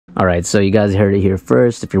Alright, so you guys heard it here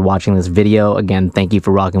first. If you're watching this video, again, thank you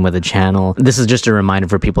for rocking with the channel. This is just a reminder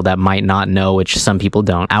for people that might not know, which some people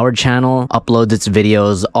don't. Our channel uploads its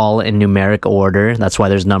videos all in numeric order. That's why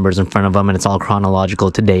there's numbers in front of them and it's all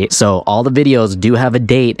chronological to date. So all the videos do have a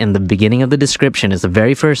date in the beginning of the description. It's the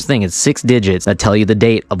very first thing. It's 6 digits that tell you the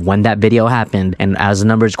date of when that video happened. And as the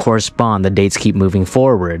numbers correspond, the dates keep moving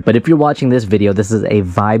forward. But if you're watching this video, this is a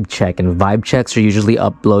vibe check, and vibe checks are usually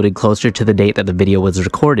uploaded closer to the date that the video was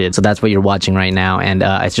recorded. So that's what you're watching right now, and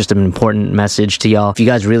it's just an important message to y'all. If you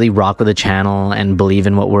guys really rock with the channel and believe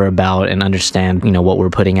in what we're about and understand, you know, what we're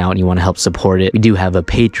putting out and you want to help support it, we do have a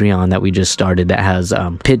Patreon that we just started that has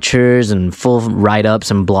pictures and full write-ups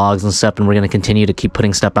and blogs and stuff, and we're going to continue to keep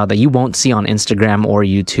putting stuff out that you won't see on Instagram or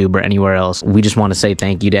YouTube or anywhere else. We just want to say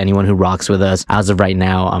thank you to anyone who rocks with us. As of right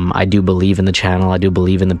now, I do believe in the channel. I do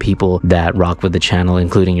believe in the people that rock with the channel,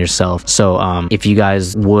 including yourself. So if you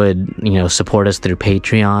guys would, you know, support us through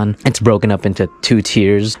Patreon, it's broken up into 2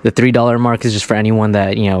 tiers. The $3 mark is just for anyone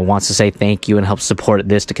that, you know, wants to say thank you and help support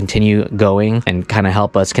this to continue going and kind of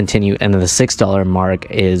help us continue. And then the $6 mark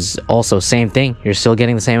is also same thing. You're still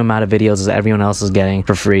getting the same amount of videos as everyone else is getting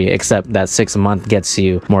for free, except that 6 a month gets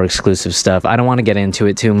you more exclusive stuff. I don't want to get into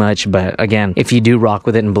it too much, but again, if you do rock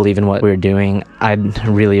with it and believe in what we're doing, I'd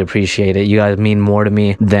really appreciate it. You guys mean more to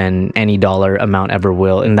me than any dollar amount ever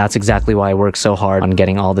will, and that's exactly why I work so hard on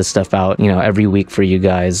getting all this stuff out, you know, every week for you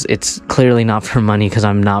guys. It's clearly not for money because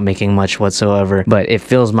I'm not making much whatsoever, but it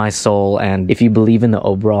fills my soul. And if you believe in the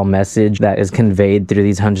overall message that is conveyed through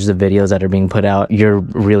these hundreds of videos that are being put out, you're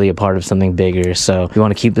really a part of something bigger. So we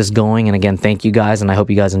want to keep this going, and again, thank you guys, and I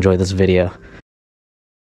hope you guys enjoy this video.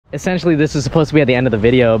 Essentially, this is supposed to be at the end of the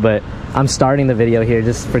video, but I'm starting the video here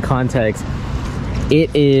just for context.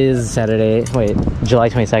 It is Saturday, wait, July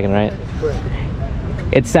 22nd, right?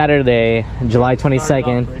 It's Saturday, July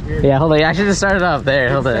 22nd. Yeah, hold on. I should just start it off there.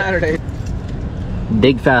 Hold on. Saturday.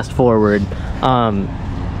 Big fast forward. I'm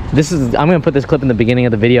gonna put this clip in the beginning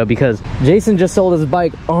of the video because Jason just sold his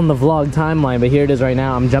bike on the vlog timeline, but here it is right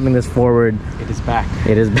now. I'm jumping this forward. It is back.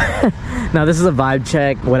 It is back. Now this is a vibe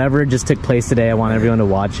check. Whatever just took place today, I want everyone to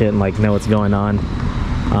watch it and like know what's going on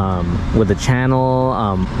with the channel.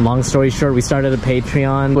 Long story short, we started a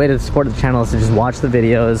Patreon. The way to support the channel is to just watch the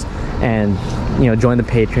videos and, you know, join the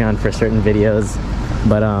Patreon for certain videos.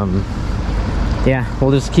 But yeah,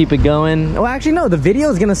 we'll just keep it going. Oh, actually no, the video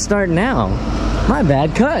is gonna start now. My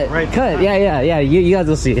bad. Cut. Right. Cut. Yeah. You guys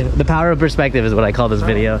will see. The power of perspective is what I call this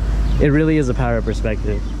video. It really is a power of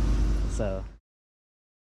perspective. So.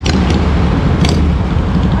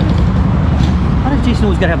 How does Jason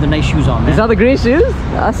always gotta have the nice shoes on, man? You saw the green shoes?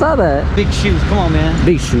 I saw that. Big shoes. Come on, man.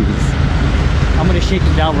 Big shoes. I'm gonna shake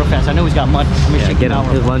him down real fast. I know he's got money. I'm gonna shake him down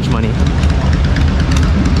real fast. His lunch money.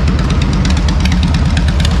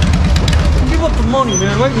 Give up the money,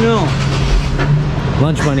 man, right now.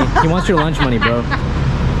 Lunch money. He wants your lunch money, bro. Give me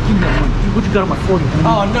that money. What you got on my 40?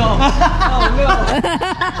 Oh, no. Oh,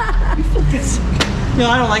 no. No,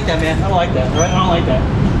 I don't like that, man. I don't like that. Right? I don't like that.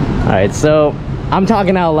 All right, so I'm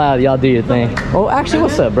talking out loud. Y'all do your thing. Oh, actually,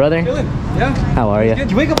 what's up, brother? Yeah. How are you? Did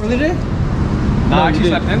you wake up early today? No, I actually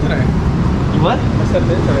slept in today. You what? I slept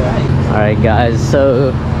in today. All right, guys.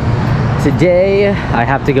 So today I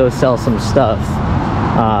have to go sell some stuff.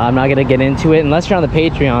 I'm not gonna get into it unless you're on the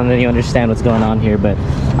Patreon, then you understand what's going on here. But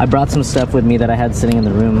I brought some stuff with me that I had sitting in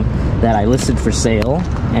the room that I listed for sale,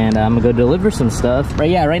 and I'm gonna go deliver some stuff.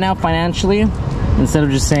 Right now financially, instead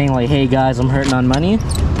of just saying like, hey guys, I'm hurting on money,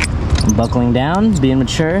 I'm buckling down, being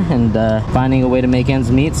mature, and finding a way to make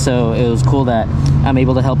ends meet. So it was cool that I'm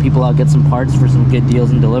able to help people out get some parts for some good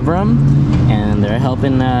deals and deliver them, and they're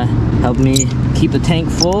helping me keep the tank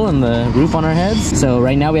full and the roof on our heads. So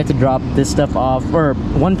right now we have to drop this stuff off, or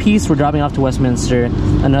one piece we're dropping off to Westminster,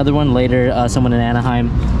 another one later. Someone in Anaheim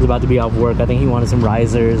is about to be off work. I think he wanted some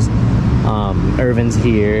risers. Irvin's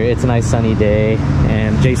here. It's a nice sunny day,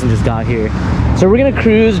 and Jason just got here. So we're gonna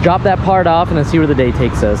cruise, drop that part off, and then see where the day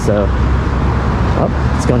takes us. So, oh,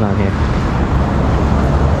 what's going on here?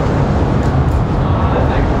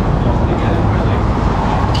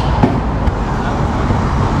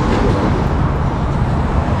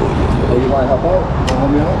 You want to help out?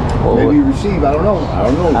 Help me out? Maybe you receive. I don't know.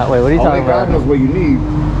 Wait, what are you talking about? God knows what you need.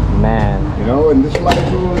 Man. You know, and this might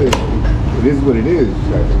as well, it is what it is.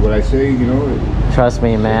 What I say, you know. Trust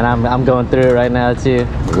me, man. I'm going through it right now too.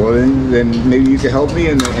 Well, then maybe you can help me,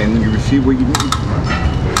 and you receive what you need.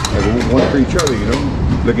 Like one for each other, you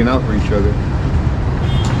know, looking out for each other.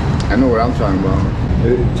 I know what I'm talking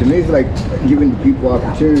about. To me, it's like giving people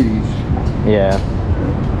opportunities. Yeah.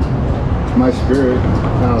 It's my spirit,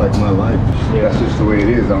 kind of like my life. Yeah, that's just the way it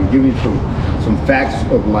is. I'm giving some some facts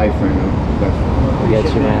of life right now. That's I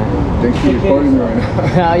get you, man. thanks for recording me right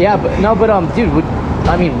now. Yeah, but no, but dude,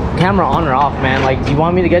 I mean, camera on or off, man. Like, do you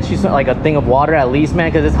want me to get you some, like a thing of water at least,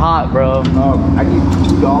 man? Because it's hot, bro. I need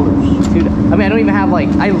 $2. Dude, I mean, I don't even have like.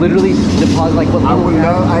 I literally deposit like what.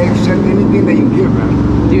 I accept anything that you give,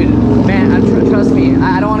 man. Dude, man, trust me.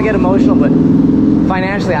 I don't want to get emotional, but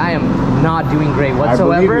financially, I am not doing great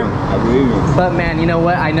whatsoever. I believe you. But man, you know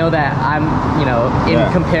what? I know that I'm, you know,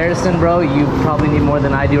 in comparison, bro, you probably need more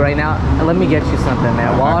than I do right now. Let me get you something,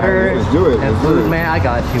 man. Water let's do it. and food, man. I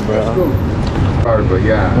got you, bro. Hard, but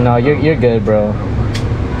yeah. No, you're good, bro.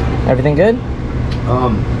 Everything good?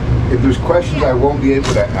 If there's questions I won't be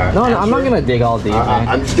able to answer. No, I'm not gonna dig all deep, man.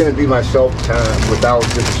 I'm just gonna be myself without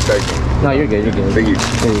disrespecting. No, you're good. You're good. Thank you.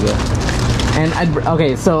 There you go. And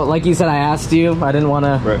okay, so like you said, I asked you. I didn't want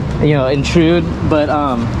to, you know, intrude, but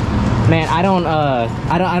man, I don't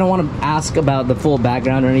want to ask about the full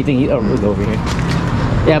background or anything. Oh, we'll go over here.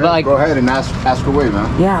 Yeah, but like, go ahead and ask away,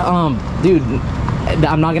 man. Yeah, dude,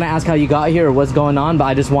 I'm not gonna ask how you got here or what's going on, but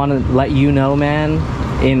I just want to let you know, man,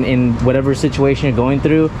 in whatever situation you're going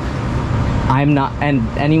through, I'm not, and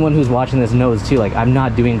anyone who's watching this knows too, like, I'm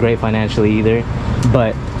not doing great financially either,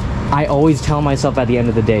 but I always tell myself at the end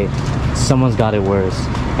of the day, someone's got it worse.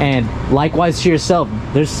 And likewise to yourself,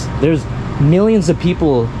 there's millions of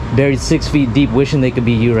people buried 6 feet deep wishing they could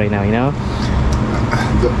be you right now, you know?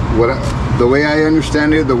 The way I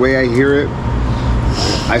understand it, the way I hear it,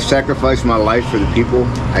 I sacrificed my life for the people.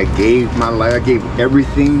 I gave my life, I gave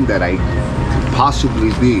everything that I could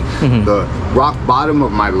possibly be. The rock bottom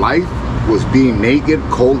of my life was being naked,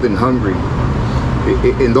 cold, and hungry.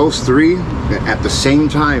 In those three, at the same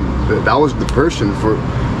time, that was the person for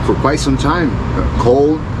quite some time.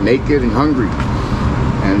 Cold, naked, and hungry.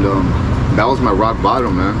 And that was my rock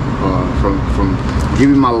bottom, man. From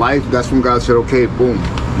giving my life, that's when God said, okay, boom,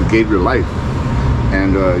 you gave your life.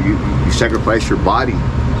 And you sacrificed your body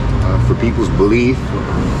for people's belief.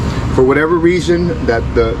 For whatever reason that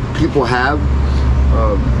the people have,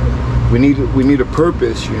 we need a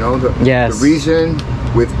purpose, you know? The reason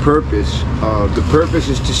with purpose. The purpose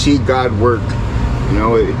is to see God work. You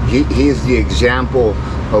know, he is the example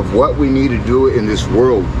of what we need to do in this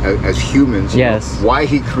world as humans. Yes. You know, why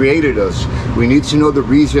he created us. We need to know the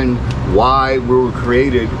reason why we were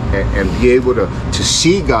created and be able to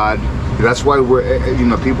see God. That's why we're, you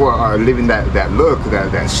know, people are living that look,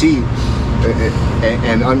 that see,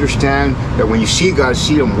 and understand that when you see God,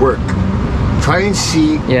 see him work. Try and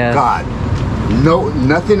see God. No,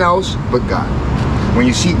 nothing else but God. When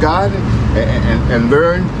you see God and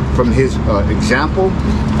learn from his example,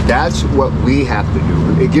 that's what we have to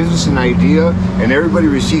do. It gives us an idea, and everybody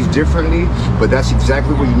receives differently, but that's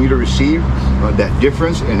exactly what you need to receive, that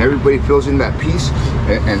difference, and everybody feels in that peace,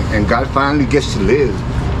 and God finally gets to live.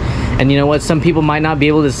 And you know what? Some people might not be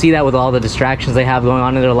able to see that with all the distractions they have going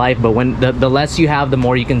on in their life, but when the less you have, the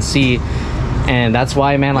more you can see. And that's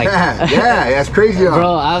why, man, like, yeah, that's crazy,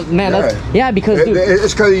 bro. That's because dude,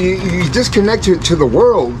 it's because you disconnect to the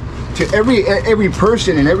world, to every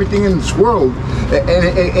person and everything in this world,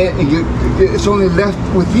 and it's only left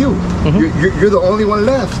with you. You're the only one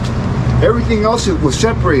left. Everything else was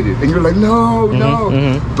separated, and you're like, no.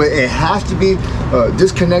 But it has to be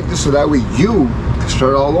disconnected so that way you can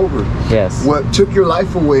start all over. Yes. What took your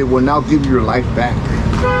life away will now give you your life back.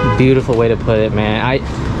 Beautiful way to put it, man.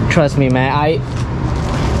 Trust me, man.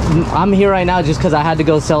 I'm here right now just because I had to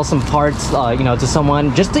go sell some parts, you know, to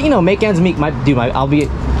someone just to, you know, make ends meet. I'll be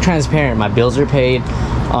transparent. My bills are paid,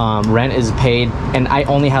 rent is paid, and I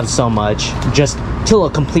only have so much just till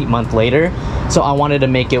a complete month later. So I wanted to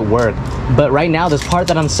make it work. But right now, this part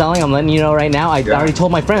that I'm selling, I'm letting you know right now. I already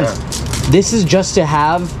told my friends, this is just to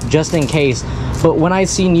have, just in case. But when I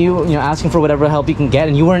seen you, you know, asking for whatever help you can get,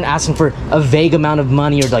 and you weren't asking for a vague amount of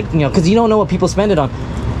money or, like, you know, because you don't know what people spend it on.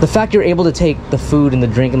 The fact you're able to take the food and the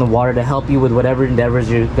drink and the water to help you with whatever endeavors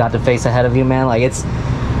you got to face ahead of you, man, like,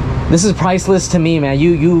 this is priceless to me, man.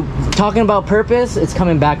 You talking about purpose, it's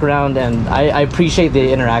coming back around, and I appreciate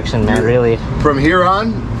the interaction, man, really. From here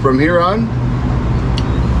on,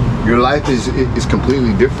 your life is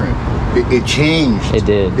completely different. It changed. It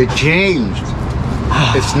did. It changed.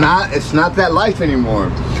 It's not that life anymore.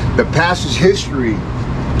 The past is history.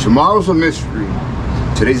 Tomorrow's a mystery.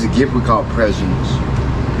 Today's a gift we call presence.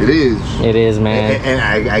 It is. It is, man. And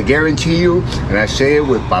I guarantee you, and I say it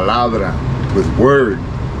with palabra, with word,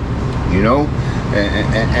 you know,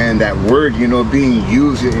 and that word, you know, being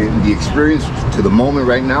used in the experience to the moment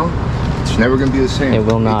right now, it's never going to be the same. It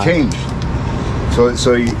will not. It changed.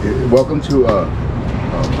 So welcome to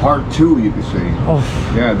part 2, you could say.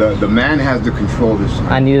 Oh. Yeah, the man has the control this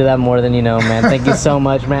time. I needed that more than you know, man. Thank you so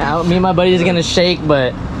much, man. Me and my buddy's gonna shake,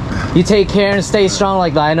 but you take care and stay strong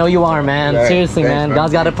like that. I know you are, man. Yeah, Seriously, thanks, man.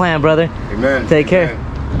 God's got a plan, brother. Amen. Take care.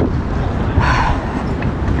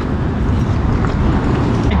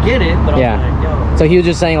 I get it, but Yeah. I'm like, yo. So he was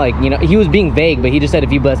just saying, like, you know, he was being vague, but he just said,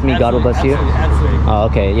 if you bless me, God will bless you. Absolutely. Oh,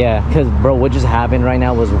 okay, yeah. Because, bro, what just happened right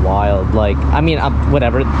now was wild. Like, I mean,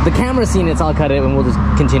 whatever. The camera's seen it, so I'll cut it, and we'll just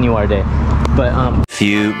continue our day. But,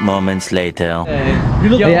 Few moments later. You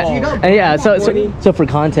look yeah. So for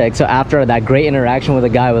context, so after that great interaction with a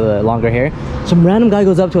guy with a longer hair, some random guy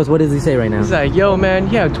goes up to us. What does he say right now? He's like, yo, man,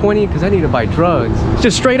 yeah, 20, because I need to buy drugs.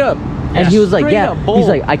 Just straight up. And he was like, Straight yeah. up, bold. He's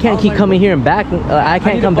like, I can't keep coming here and back. I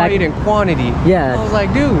can't come back. I need to buy it in quantity. Yeah. I was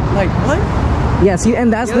like, dude, like, what? Yeah, see,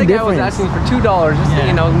 and that's The the other guy was difference. asking for $2 just to,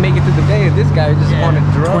 you know, make it through the day. This guy just wanted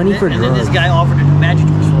drugs. 20 for and then this drugs. guy offered to do magic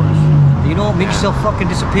tricks for us. You know what? Make yourself fucking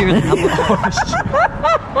disappear in a couple of hours.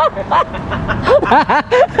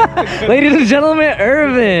 Ladies and gentlemen,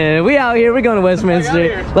 Irvin. We out here. We're going to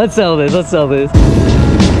Westminster. Let's sell this. Let's sell this.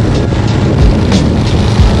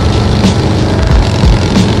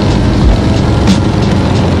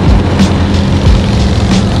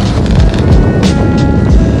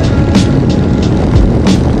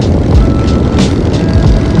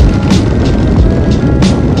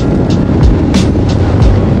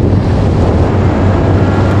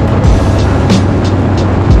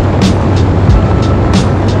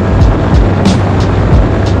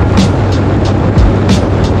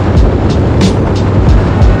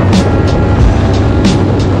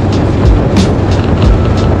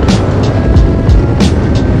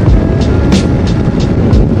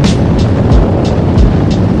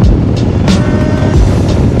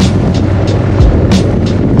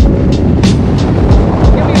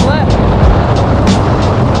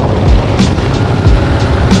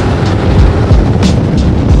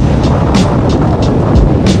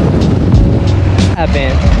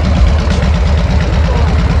 Happened.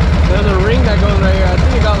 There's a ring that goes right here. I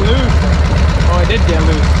think it got loose. Oh, it did get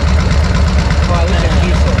loose. Oh, I think it's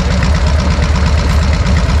useful.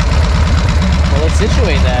 Well, let's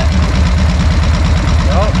situate that.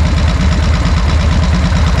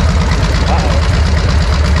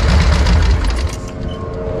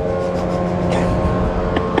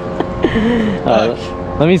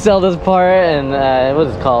 Let me sell this part and we'll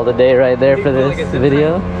just call it a day right there for this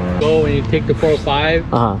video. Go when you take the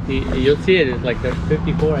 405, you'll see it. It's like the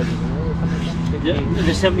 54, I think.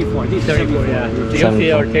 The 74. These 74, yeah. You'll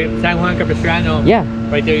see Ortega, San Juan Capistrano. Yeah.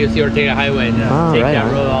 Right there, you'll see Ortega Highway. Oh, Take right that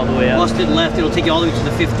on. road all the way up. Busted left, it'll take you all the way to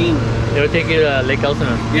the 15. It'll take you to Lake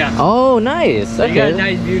Elsinore. Yeah. Oh, nice. So you got a Okay.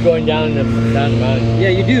 nice view going down the mountain. Yeah,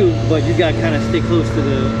 you do, but you gotta kind of stay close to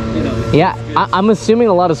the, you know. Yeah, I'm assuming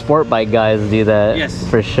a lot of sport bike guys do that. Yes.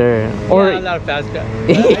 For sure. Or Or a lot of fast guys.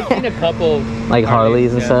 I've seen a couple like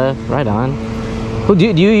Harleys and yeah. stuff. Right on. Who do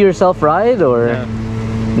you yourself ride or Yeah.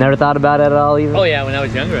 never thought about it at all even? Oh yeah, when I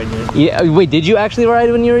was younger I did. Yeah. Wait, did you actually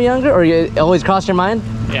ride when you were younger, or it always crossed your mind?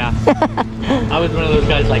 Yeah. I was one of those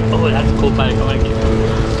guys like, oh, that's a cool bike. I want to get it.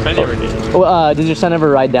 I never did. Well, did your son ever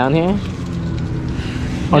ride down here?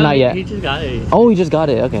 Or No, not yet? He just got it. Oh, he just got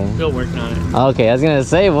it. Okay. Still working on it. Okay, I was gonna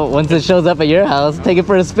say, well, once it shows up at your house, take it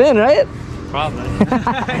for a spin, right? Probably.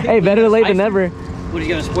 Hey, better late than never. What do you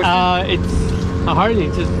got, a sports? It's a Harley.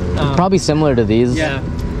 Just Probably similar to these. yeah.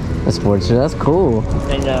 A sports. That's cool.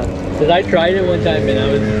 And cause I tried it one time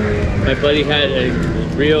and my buddy had a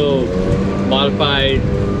real modified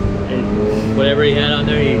and whatever he had on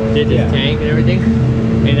there, he did his tank and everything.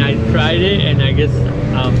 And I tried it and I guess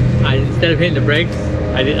instead of hitting the brakes,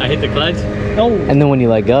 I hit the clutch. Oh. And then when you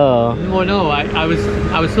let go, Well, no, I was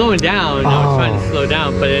slowing down. I was trying to slow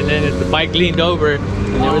down, but then the bike leaned over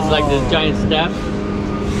and there was like this giant step,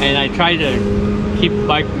 and I tried to keep the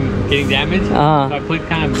bike from getting damaged. So I put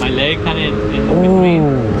kind of my leg kind of in between,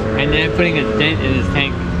 and then putting a dent in his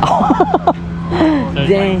tank. So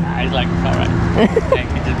dang. I was like, it's all right. Tank,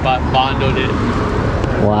 he just bondoed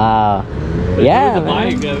it. Wow. But Yeah, the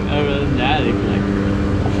man. bike, other than that, it's like,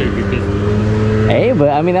 should be busy. Hey, but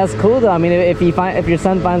I mean that's cool though. I mean, if your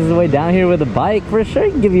son finds his way down here with a bike, for sure,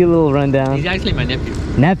 he can give you a little rundown. He's actually my nephew.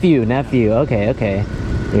 Nephew. Okay.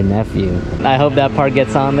 Your nephew. I hope that part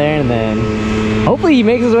gets on there, and then hopefully he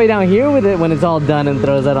makes his way down here with it when it's all done and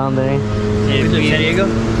throws that on there. San Diego?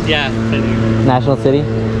 Yeah, San Diego. National City.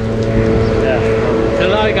 Yeah. So a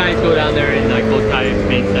lot of guys go down there in like Otay,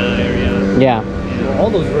 Mesa area. Yeah. All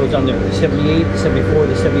those roads on there, the 78, the 74,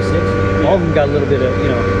 the 76, all of them got a little bit of, you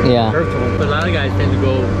know, curve to them. But a lot of guys tend to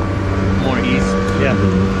go more east. Yeah.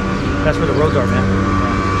 That's where the roads are,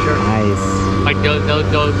 man. sure. Nice. Like they'll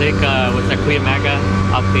take what's that, Cuyamaca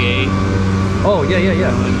off the A. Oh yeah.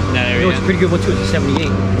 In that You area. know, it's a pretty good one too. It's a 78.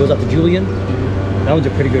 It goes out to Julian. That one's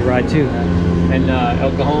a pretty good ride too. And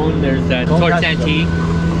El Cajon, there's that Cajon Torch has Antique.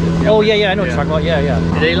 Oh yeah, I know what you're talking about. Yeah.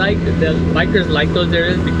 They like, the bikers like those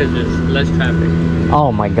areas because there's less traffic.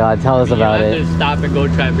 Oh my God, tell us about You it. don't have to stop and go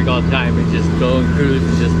traffic all the time. And just go and cruise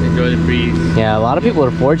and just enjoy the breeze. Yeah, a lot of people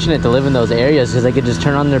are fortunate to live in those areas because they could just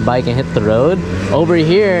turn on their bike and hit the road. Over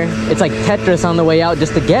here, it's like Tetris on the way out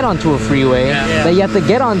just to get onto a freeway Yeah. that you have to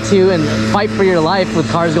get onto and fight for your life with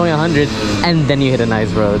cars going 100, and then you hit a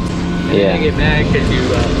nice road. And then they get mad because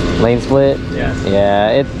you, Lane split. yeah.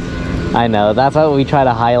 Yeah, I know. That's what we try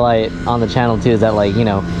to highlight on the channel too, is that, like, you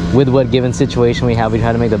know, with what given situation we have, we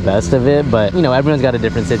try to make the best of it. But, you know, everyone's got a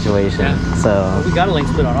different situation. Yeah. So, We got a lane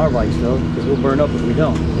split on our bikes though, because we'll burn up if we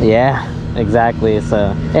don't. yeah, exactly.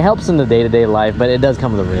 So it helps in the day-to-day life, but it does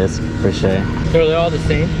come with a risk for sure. So they're all the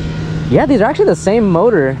same? Yeah, these are actually the same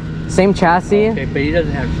motor, same chassis. Okay, but he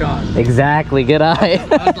doesn't have shocks. Exactly, good eye.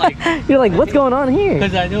 I was like, You're like, what's going on here?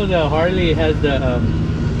 because I know the Harley has the,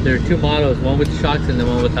 there are two models, one with the shocks and the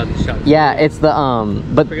one without the shocks. Yeah, it's the I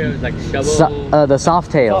forget, it was like shovel. the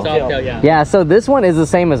soft tail. Soft tail, yeah. Yeah, so this one is the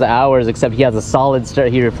same as ours, except he has a solid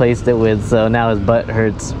strut he replaced it with, so now his butt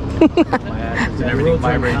hurts. My ass and everything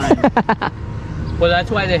vibrates. Well, that's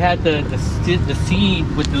why they had the seat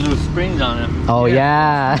with the little springs on it. Oh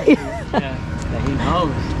yeah. Yeah. He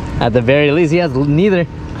knows. At the very least, he has neither.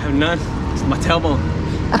 I have none. It's my tailbone.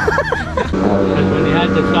 Because when they had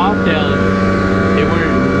the soft tails, they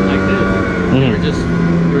weren't like this. They were just,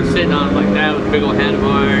 we were sitting on them like that with big old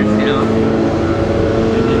handlebars, you know.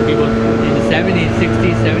 And then people in the 70s,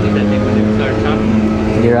 60s, 70s, I think, when they started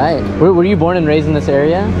chopping. You're right. Were you born and raised in this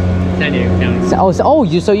area? San Diego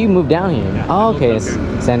County. So you moved down here. Yeah, Oh, I okay. moved up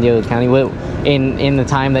here. San Diego County. In the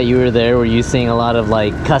time that you were there, were you seeing a lot of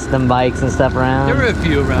like custom bikes and stuff around? There were a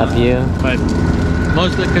few around. A few. But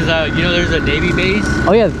mostly because, you know, there's a Navy base.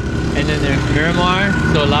 Oh yeah. And then there's Miramar,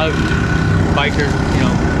 so a lot of bikers, you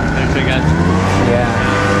know, I guess. Yeah.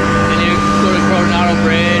 And you go to Coronado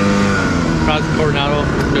Bridge, cross Coronado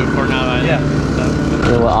to Coronado Island. Yeah. So,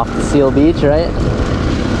 A little off the Seal Beach, right?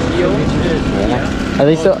 yeah. Are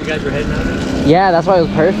they still? You guys were heading out there? Yeah, that's why it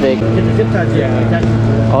was perfect. Hit the zip ties.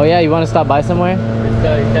 Yeah. Oh yeah, you want to stop by somewhere? Is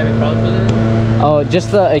Devin Cross with it? Oh,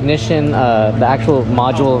 just the ignition, the actual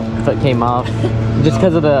module came off. Just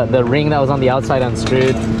because of the ring that was on the outside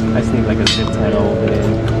unscrewed. I just need like a zip tie to open it.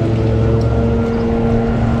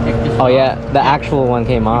 Oh yeah, the actual one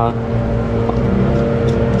came off.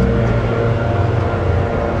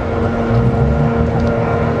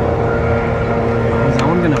 Is that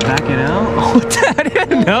one gonna back it out? Oh, I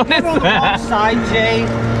didn't notice that. Side J.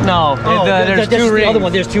 No, there's that's two the rings. other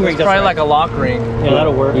one. There's two rings. It's probably like a lock ring. Yeah,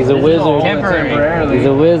 that'll work. He's a wizard. Temporarily. He's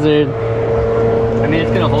a wizard. I mean,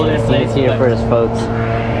 it's gonna hold it in place. He's here but- first, folks.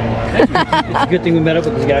 It's a good thing we met up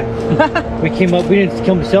with this guy. We came up. We didn't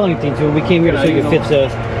come to sell anything to him. We came here so you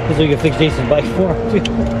could fix Jason's bike for him.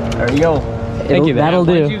 There you go. Thank you. That'll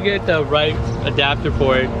Once do. you get the right adapter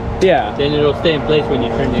for it, Yeah. then it'll stay in place when you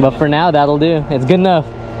turn it. But for now, that'll do. It's good enough.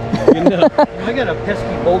 I got a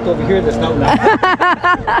pesky bolt over here that's not.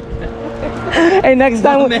 Hey, next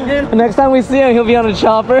time we see him, he'll be on a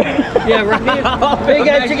chopper. Yeah, right. Hey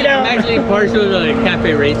guys, check it out. I'm actually partial to like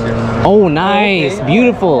Cafe Racer. Oh, nice, Okay.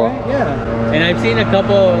 beautiful. Yeah. And I've seen a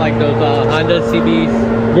couple like those Honda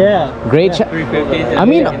CBs, Yeah. Great. 350s. I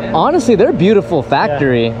mean, honestly, they're beautiful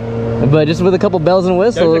factory, but just with a couple bells and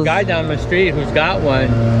There's whistles. a guy down my street who's got one,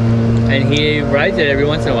 and he rides it every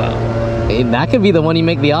once in a while. Hey, that could be the one you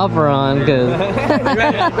make the offer on, because I'd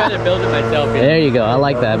rather build it myself. You know? there you go. I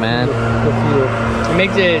like that, man. It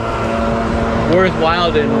makes it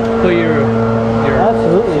worthwhile to put your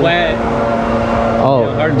Absolutely. sweat.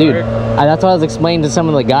 Oh, hard dude, work. that's what I was explaining to some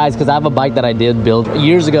of the guys, because I have a bike that I did build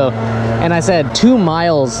years ago, and I said 2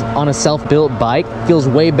 miles on a self-built bike feels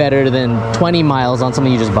way better than 20 miles on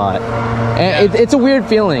something you just bought. And it's a weird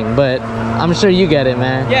feeling, but I'm sure you get it,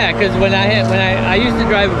 man. Yeah, because when I used to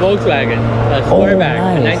drive a Volkswagen, a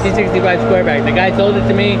Squareback, a nice. 1965 Squareback. The guy sold it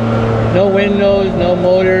to me, no windows, no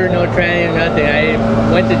motor, no tranny, nothing.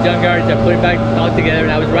 I went to junkyards, I put it back all together,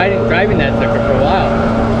 and I was driving that sucker for a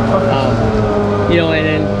while. You know, and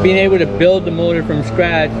then being able to build the motor from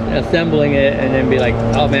scratch, assembling it, and then be like,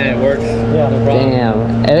 oh man, it works. Yeah. No problem.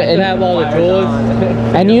 Damn. I still have all the tools.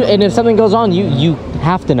 And if something goes on, you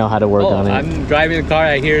have to know how to work on it. I'm driving the car,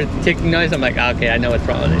 I hear ticking noise, I'm like, okay, I know what's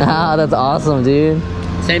wrong with it. Ah, that's awesome, dude.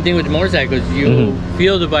 Same thing with the motorcycles. You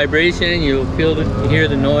feel the vibration, you hear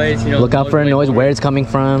the noise. You know, Look out for a noise, where it's coming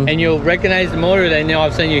from. and you'll recognize the motor. Then all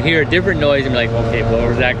of a sudden you hear a different noise and be like, okay, well,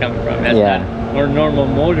 where's that coming from? That's Yeah. or normal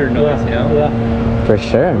motor noise, you know? Yeah. For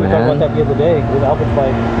sure, We talked about man. that the other day with Albert's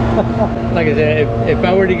bike. Like I said, if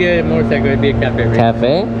I were to get a motorcycle, it'd be a cafe racer.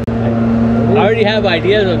 Cafe? I already have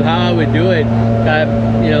ideas of how I would do it.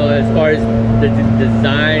 You know, as far as the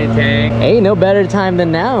design, tank. Hey, no better time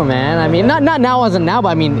than now, man. I mean, not now as in now, but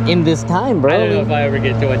I mean in this time, bro. I don't know if I ever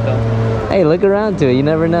get to it though. Hey, look around to it. You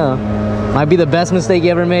never know. Might be the best mistake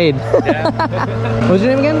you ever made. Yeah. What's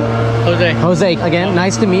your name again? Jose. Jose. Again,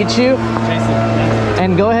 nice to meet you. Jason.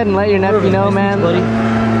 And go ahead and let your nephew know, Nice to meet you,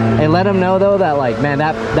 man. And let him know though that like, man,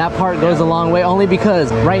 that part goes a long way. Only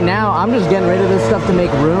because right now I'm just getting rid of this stuff to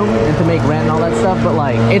make room and to make rent and all that stuff. But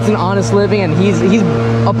like, it's an honest living, and he's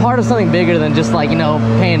a part of something bigger than just like, you know,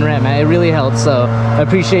 paying rent, man. It really helps. So I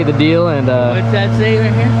appreciate the deal. And What's that say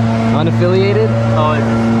right here? unaffiliated. Oh,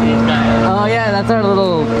 these guys. Oh yeah, that's our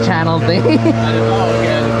little channel thing. Oh,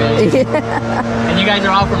 okay. And you guys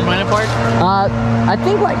are all from Buena Park? I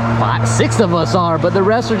think like 6 of us are, but the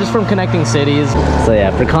rest are just from connecting cities. So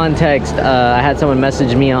yeah, for context, I had someone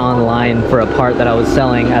message me online for a part that I was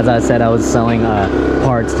selling. As I said, I was selling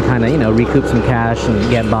parts to kind of, you know, recoup some cash and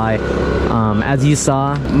get by. As you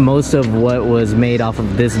saw, most of what was made off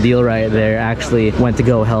of this deal right there actually went to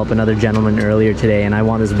go help another gentleman earlier today, and I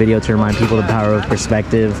want this video to remind people the power of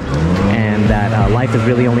perspective, and that life is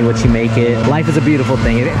really only what you make it. Life is a beautiful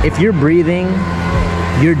thing. If you're breathing,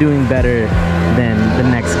 you're doing better than the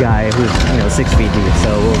next guy who's, you know, 6 feet deep.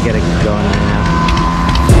 So we'll get it going right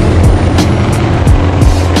now.